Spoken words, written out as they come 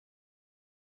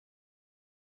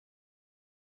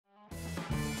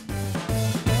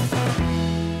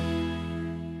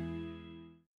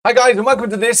Hi guys, and welcome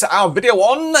to this, our video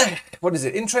on, what is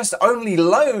it, interest-only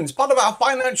loans, part of our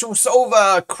Financial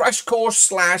Solver crash course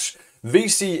slash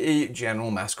VCE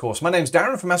General Maths course. My name's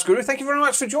Darren from Maths Guru. Thank you very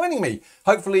much for joining me.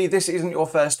 Hopefully this isn't your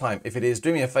first time. If it is,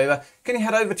 do me a favor, can you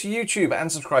head over to YouTube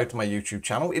and subscribe to my YouTube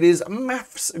channel? It is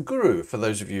Maths Guru, for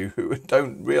those of you who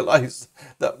don't realize.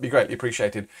 That'd be greatly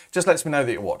appreciated. Just lets me know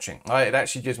that you're watching. All right, it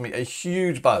actually gives me a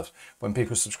huge buzz when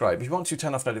people subscribe. If you want to,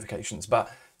 turn off notifications,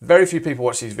 but very few people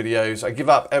watch these videos. I give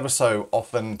up ever so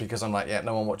often because I'm like, yeah,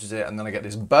 no one watches it. And then I get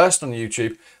this burst on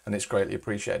YouTube and it's greatly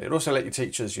appreciated. Also let your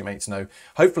teachers, your mates know.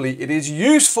 Hopefully it is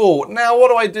useful. Now, what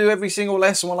do I do every single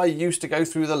lesson? Well, I used to go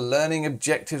through the learning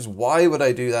objectives. Why would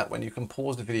I do that when you can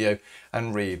pause the video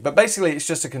and read? But basically it's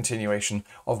just a continuation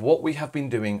of what we have been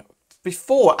doing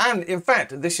before, and in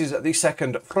fact this is the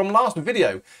second from last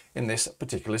video in this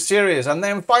particular series, and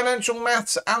then financial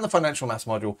maths and the financial maths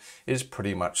module is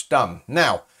pretty much done.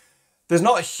 Now there's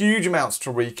not huge amounts to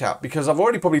recap because I've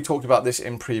already probably talked about this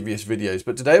in previous videos,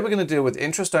 but today we're going to deal with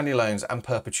interest-only loans and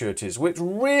perpetuities, which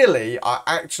really are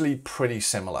actually pretty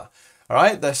similar. All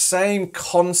right, the same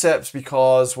concepts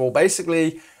because, well,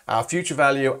 basically our future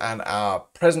value and our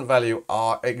present value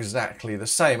are exactly the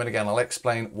same. And again, I'll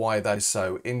explain why that is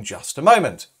so in just a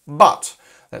moment. But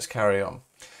let's carry on.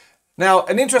 Now,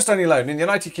 an interest-only loan in the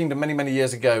United Kingdom many, many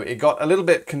years ago, it got a little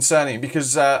bit concerning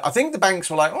because I think the banks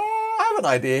were like, oh, I have an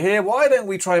idea here. Why don't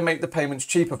we try and make the payments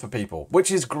cheaper for people?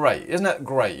 Which is great. Isn't that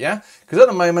great? Yeah. Because at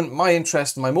the moment, my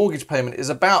interest, my mortgage payment is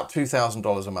about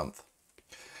 $2,000 a month.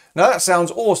 Now that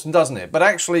sounds awesome, doesn't it? But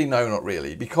actually, no, not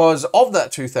really. Because of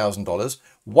that $2,000,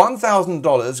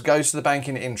 $1,000 goes to the bank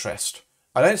in interest.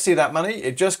 I don't see that money.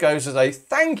 It just goes as a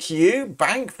thank you,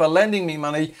 bank, for lending me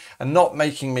money and not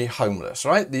making me homeless,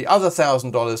 right? The other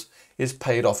 $1,000 is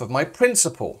paid off of my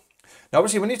principal. Now,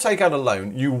 obviously, when you take out a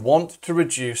loan, you want to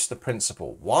reduce the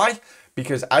principal. Why?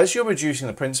 Because as you're reducing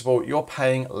the principal, you're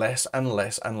paying less and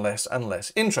less and less and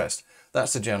less interest.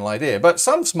 That's the general idea. But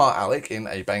some smart aleck in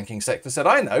a banking sector said,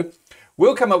 I know,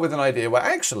 we'll come up with an idea where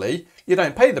actually you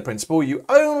don't pay the principal, you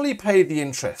only pay the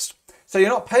interest. So you're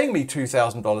not paying me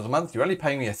 $2,000 a month, you're only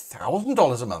paying me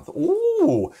 $1,000 a month.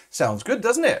 Ooh, sounds good,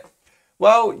 doesn't it?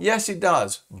 Well, yes, it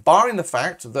does, barring the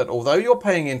fact that although you're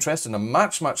paying interest in a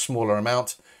much, much smaller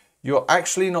amount, you're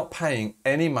actually not paying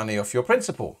any money off your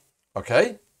principal.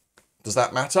 Okay, does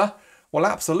that matter? Well,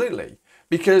 absolutely.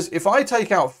 Because if I take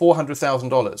out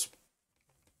 $400,000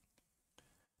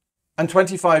 and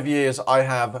 25 years I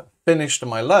have finished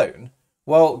my loan,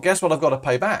 well, guess what I've got to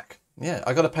pay back? Yeah,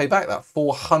 I got to pay back that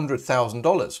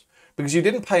 $400,000 because you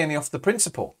didn't pay any off the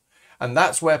principal. And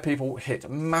that's where people hit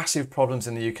massive problems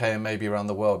in the UK and maybe around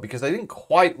the world because they didn't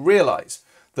quite realize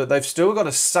that they've still got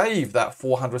to save that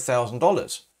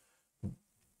 $400,000.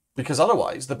 Because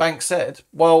otherwise the bank said,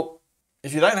 well,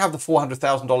 if you don't have the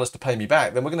 $400,000 to pay me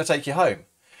back, then we're going to take you home.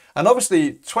 And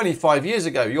obviously 25 years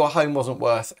ago, your home wasn't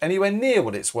worth anywhere near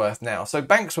what it's worth now. So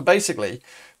banks were basically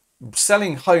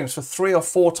selling homes for 3 or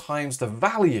 4 times the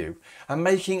value and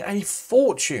making a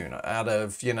fortune out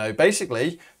of, you know,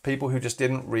 basically people who just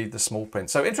didn't read the small print.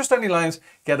 So interest-only loans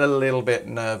get a little bit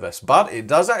nervous, but it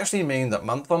does actually mean that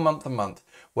month on month on month,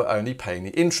 we're only paying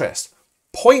the interest.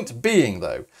 Point being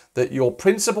though, that your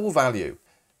principal value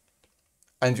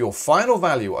and your final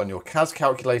value on your CAS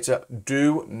calculator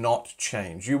do not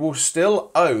change. You will still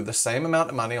owe the same amount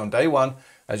of money on day 1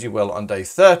 as you will on day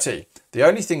 30. The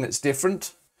only thing that's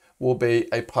different will be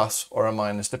a plus or a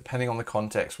minus depending on the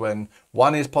context. When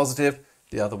one is positive,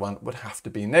 the other one would have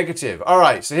to be negative. All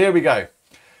right, so here we go.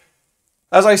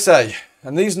 As I say,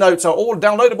 and these notes are all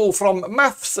downloadable from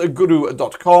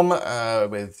maffsguru.com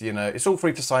with, you know, it's all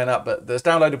free to sign up, but there's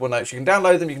downloadable notes. You can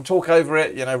download them, you can talk over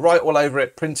it, you know, write all over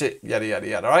it, print it, yada, yada,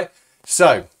 yada, all right?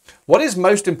 So what is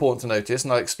most important to notice,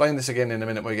 and I'll explain this again in a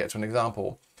minute when we get to an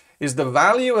example, is the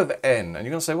value of n. And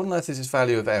you're going to say, what on earth is this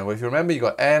value of n? Well, if you remember, you've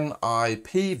got n, I,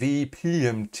 p, v, p,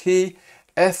 m, t,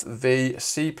 f, v,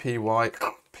 c, p, y,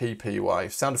 p, p, y.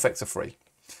 Sound effects are free.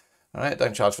 All right,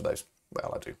 don't charge for those.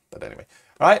 Well, I do, but anyway.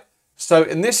 All right, so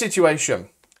in this situation,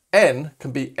 n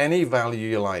can be any value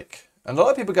you like. And a lot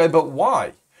of people go, but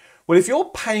why? Well, if you're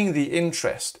paying the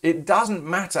interest, it doesn't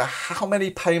matter how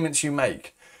many payments you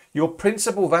make. Your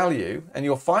principal value and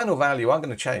your final value aren't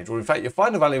going to change. Or in fact, your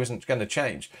final value isn't going to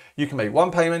change. You can make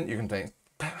 1 payment, you can make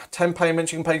 10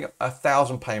 payments, you can pay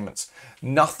 1,000 payments.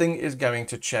 Nothing is going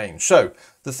to change. So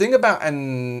the thing about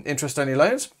interest-only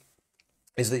loans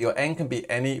is that your n can be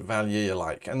any value you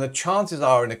like. And the chances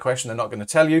are in a question they're not going to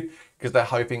tell you because they're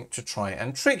hoping to try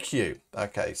and trick you.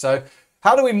 Okay, so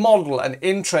how do we model an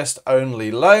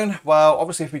interest-only loan? Well,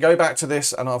 obviously, if we go back to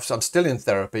this, and I'm still in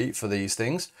therapy for these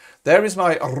things, there is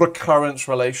my recurrence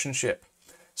relationship.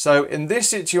 So in this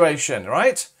situation,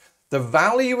 right, the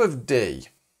value of D,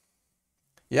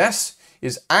 yes,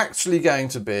 is actually going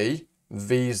to be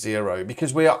V0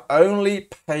 because we are only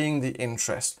paying the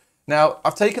interest. Now,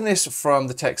 I've taken this from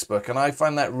the textbook and I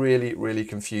find that really, really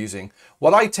confusing.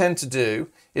 What I tend to do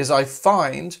is I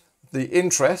find the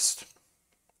interest,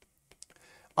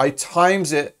 I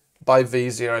times it by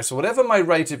V0. So whatever my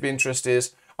rate of interest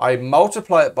is, I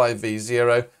multiply it by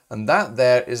V0, and that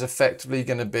there is effectively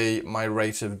going to be my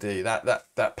rate of D,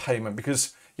 that payment.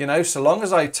 Because, you know, so long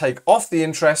as I take off the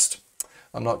interest,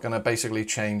 I'm not going to basically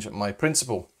change my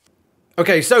principal.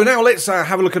 Okay, so now let's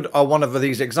have a look at one of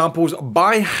these examples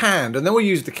by hand, and then we'll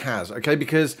use the CAS, okay?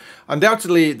 Because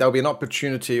undoubtedly there'll be an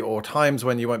opportunity or times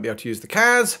when you won't be able to use the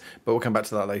CAS, but we'll come back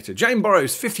to that later. Jane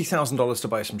borrows $50,000 to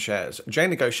buy some shares. Jane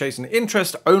negotiates an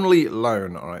interest-only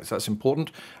loan, all right, so that's important.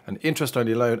 An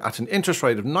interest-only loan at an interest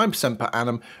rate of 9% per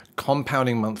annum,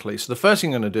 compounding monthly. So the first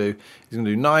thing I'm going to do is going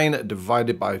to do 9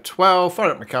 divided by 12.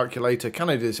 Fire up my calculator. Can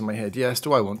I do this in my head? Yes.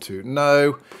 Do I want to?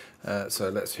 No. So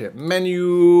let's hit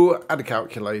menu, add a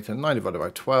calculator, 9 divided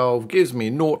by 12 gives me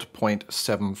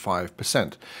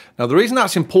 0.75%. Now the reason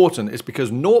that's important is because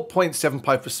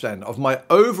 0.75% of my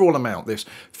overall amount, this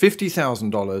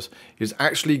 $50,000, is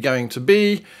actually going to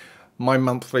be my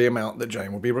monthly amount that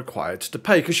Jane will be required to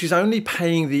pay, because she's only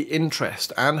paying the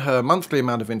interest, and her monthly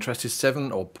amount of interest is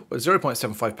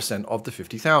 0.75% of the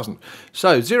 50,000.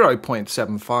 So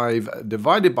 0.75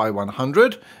 divided by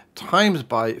 100 times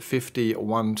by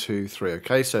 50,123.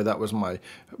 Okay, so that was my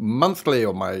monthly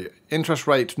or my interest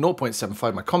rate,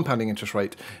 0.75, my compounding interest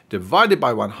rate, divided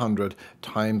by 100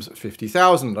 times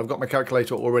 50,000. I've got my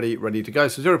calculator already ready to go.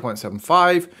 So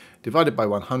 0.75 divided by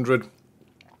 100.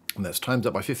 And that's times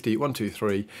up by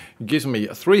 50,123 gives me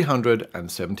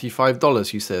 $375,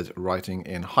 he says, writing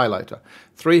in highlighter.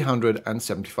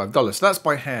 $375. So that's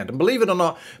by hand. And believe it or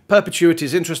not,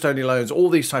 perpetuities, interest-only loans, all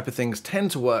these type of things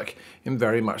tend to work in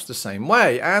very much the same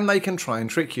way. And they can try and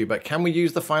trick you. But can we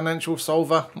use the financial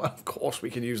solver? Well, of course we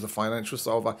can use the financial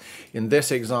solver in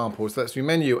this example. So let's do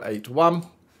menu 8.1.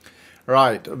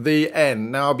 Right, the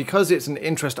N. Now, because it's an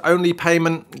interest-only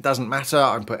payment, it doesn't matter.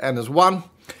 I can put N as 1.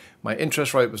 My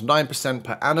interest rate was 9%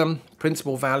 per annum.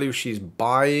 Principal value, she's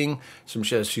buying some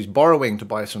shares. She's borrowing to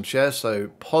buy some shares. So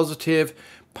positive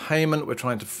payment, we're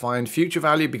trying to find future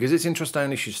value because it's interest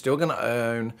only. She's still going to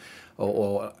own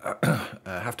or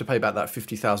have to pay back that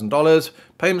 $50,000.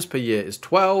 Payments per year is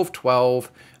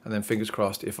 12. And then fingers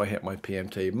crossed if I hit my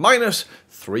PMT, minus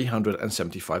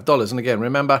 $375. And again,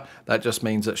 remember, that just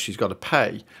means that she's got to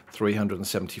pay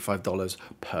 $375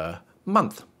 per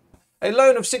month. A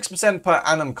loan of 6% per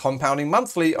annum compounding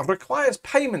monthly requires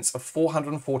payments of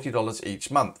 $440 each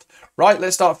month. Right,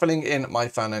 let's start filling in my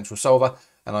financial solver.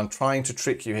 And I'm trying to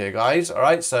trick you here, guys. All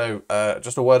right, so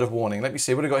just a word of warning. Let me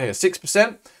see what I got here.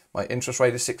 6%. My interest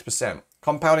rate is 6%.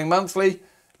 Compounding monthly.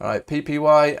 All right,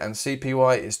 PPY and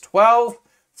CPY is 12.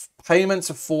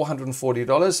 Payments of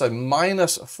 $440, so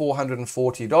minus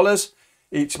 $440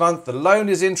 each month. The loan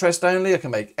is interest only. I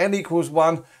can make N equals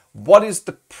 1. What is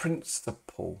the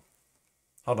principal?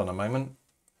 Hold on a moment.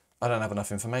 I don't have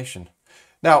enough information.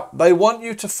 Now, they want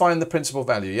you to find the principal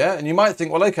value, yeah? And you might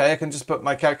think, well, okay, I can just put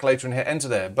my calculator and hit enter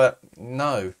there. But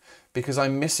no, because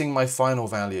I'm missing my final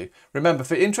value. Remember,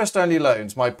 for interest-only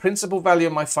loans, my principal value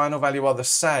and my final value are the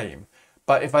same.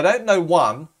 But if I don't know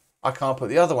one, I can't put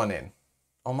the other one in.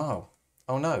 Oh no.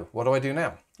 Oh no. What do I do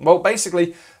now? Well,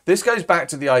 basically, this goes back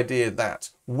to the idea that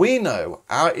we know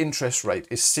our interest rate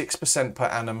is 6% per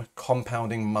annum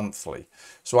compounding monthly.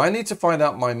 So I need to find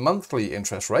out my monthly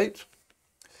interest rate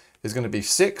is going to be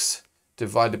 6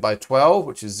 divided by 12,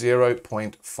 which is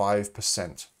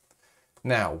 0.5%.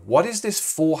 Now, what is this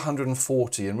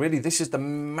 440? And really, this is the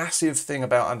massive thing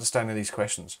about understanding these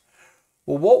questions.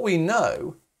 Well, what we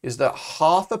know is that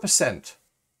 0.5%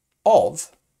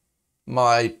 of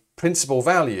my principal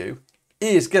value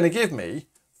is going to give me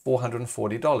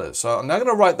 $440. So I'm now going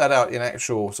to write that out in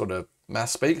actual sort of math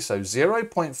speak. So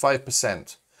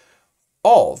 0.5%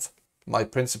 of my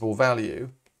principal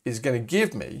value is going to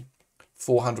give me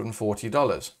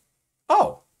 $440.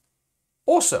 Oh,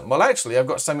 awesome. Well, actually, I've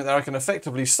got something that I can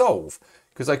effectively solve,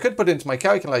 because I could put into my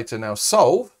calculator now,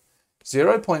 solve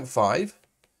 0.5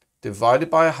 divided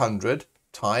by 100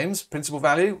 times principal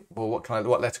value. Well,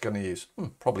 what letter can I use?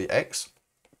 Probably X.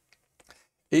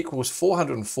 Equals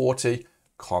 440,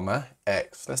 comma,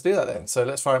 X. Let's do that then. So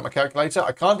let's fire up my calculator.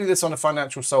 I can't do this on a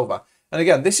financial solver. And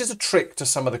again, this is a trick to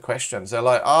some of the questions. They're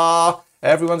like,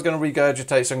 everyone's going to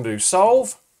regurgitate. So I'm going to do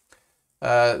solve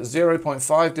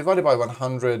 0.5 divided by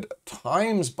 100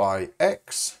 times by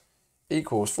X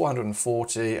equals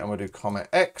 440. And we'll do comma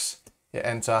X. Hit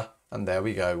enter. And there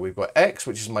we go. We've got X,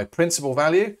 which is my principal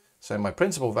value. So my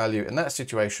principal value in that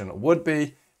situation would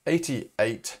be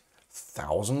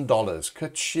 $88,000.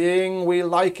 Ka-ching, we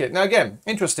like it. Now again,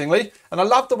 interestingly, and I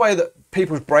love the way that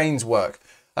people's brains work.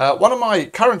 One of my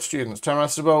current students turned around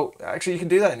and said, well, actually you can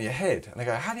do that in your head. And I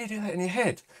go, how do you do that in your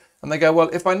head? And they go, well,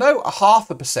 if I know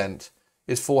 0.5%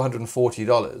 is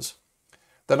 $440,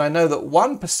 then I know that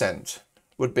 1%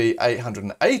 would be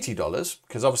 $880,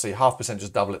 because obviously 0.5%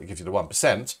 just double it, it gives you the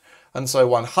 1%. And so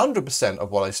 100%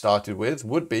 of what I started with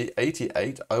would be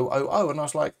 88,000. And I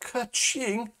was like,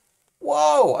 ka-ching,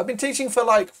 whoa, I've been teaching for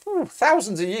like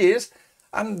thousands of years.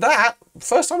 And that,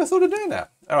 first time I thought of doing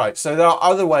that. All right, so there are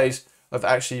other ways of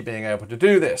actually being able to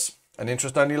do this. An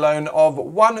interest-only loan of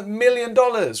 $1 million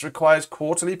requires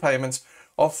quarterly payments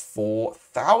of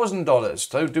 $4,000.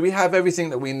 So do we have everything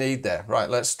that we need there? Right,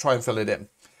 let's try and fill it in.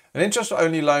 An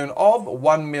interest-only loan of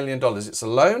 $1 million. It's a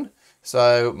loan,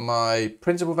 so my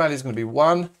principal value is going to be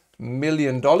 $1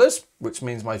 million, which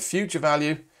means my future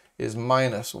value is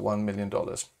minus $1 million.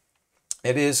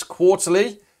 It is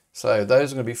quarterly, so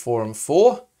those are going to be 4 and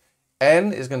 4.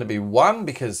 N is going to be 1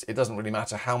 because it doesn't really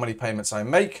matter how many payments I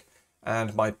make.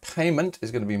 And my payment is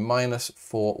going to be minus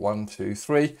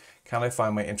 4123. Can I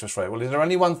find my interest rate? Well, is there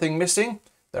only one thing missing?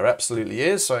 There absolutely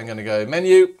is. So I'm going to go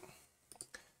menu,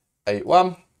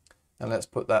 81, and let's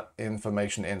put that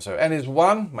information in. So N is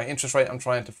 1, my interest rate I'm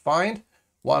trying to find,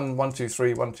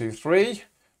 1,123,123.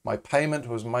 My payment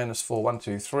was minus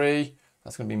 4,123.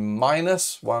 That's going to be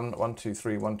minus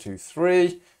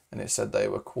 1,123,123. And it said they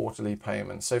were quarterly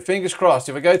payments. So fingers crossed,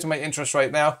 if I go to my interest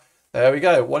rate now, there we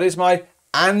go. What is my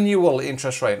annual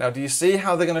interest rate? Now, do you see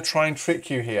how they're going to try and trick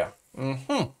you here?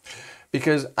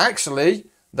 Because actually,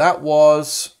 that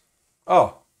was,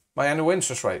 my annual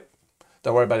interest rate.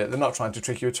 Don't worry about it. They're not trying to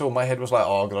trick you at all. My head was like,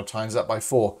 oh, I've got to times that by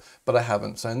 4, but I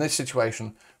haven't. So in this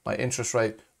situation, my interest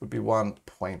rate would be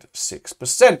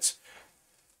 1.6%.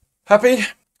 Happy?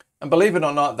 And believe it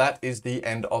or not, that is the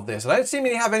end of this. I don't seem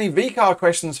to have any VCAR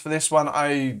questions for this one.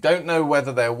 I don't know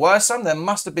whether there were some. There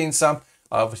must have been some.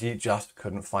 I obviously just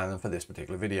couldn't find them for this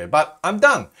particular video, but I'm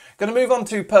done. Going to move on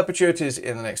to perpetuities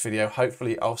in the next video.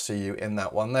 Hopefully I'll see you in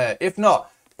that one there. If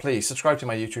not, please subscribe to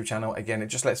my YouTube channel. Again, it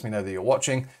just lets me know that you're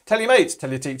watching. Tell your mates, tell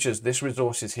your teachers, this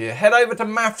resource is here. Head over to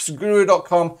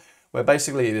maffsguru.com, where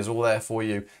basically it is all there for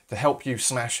you to help you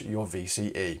smash your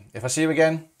VCE. If I see you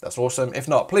again, that's awesome. If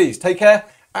not, please take care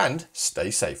and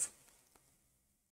stay safe.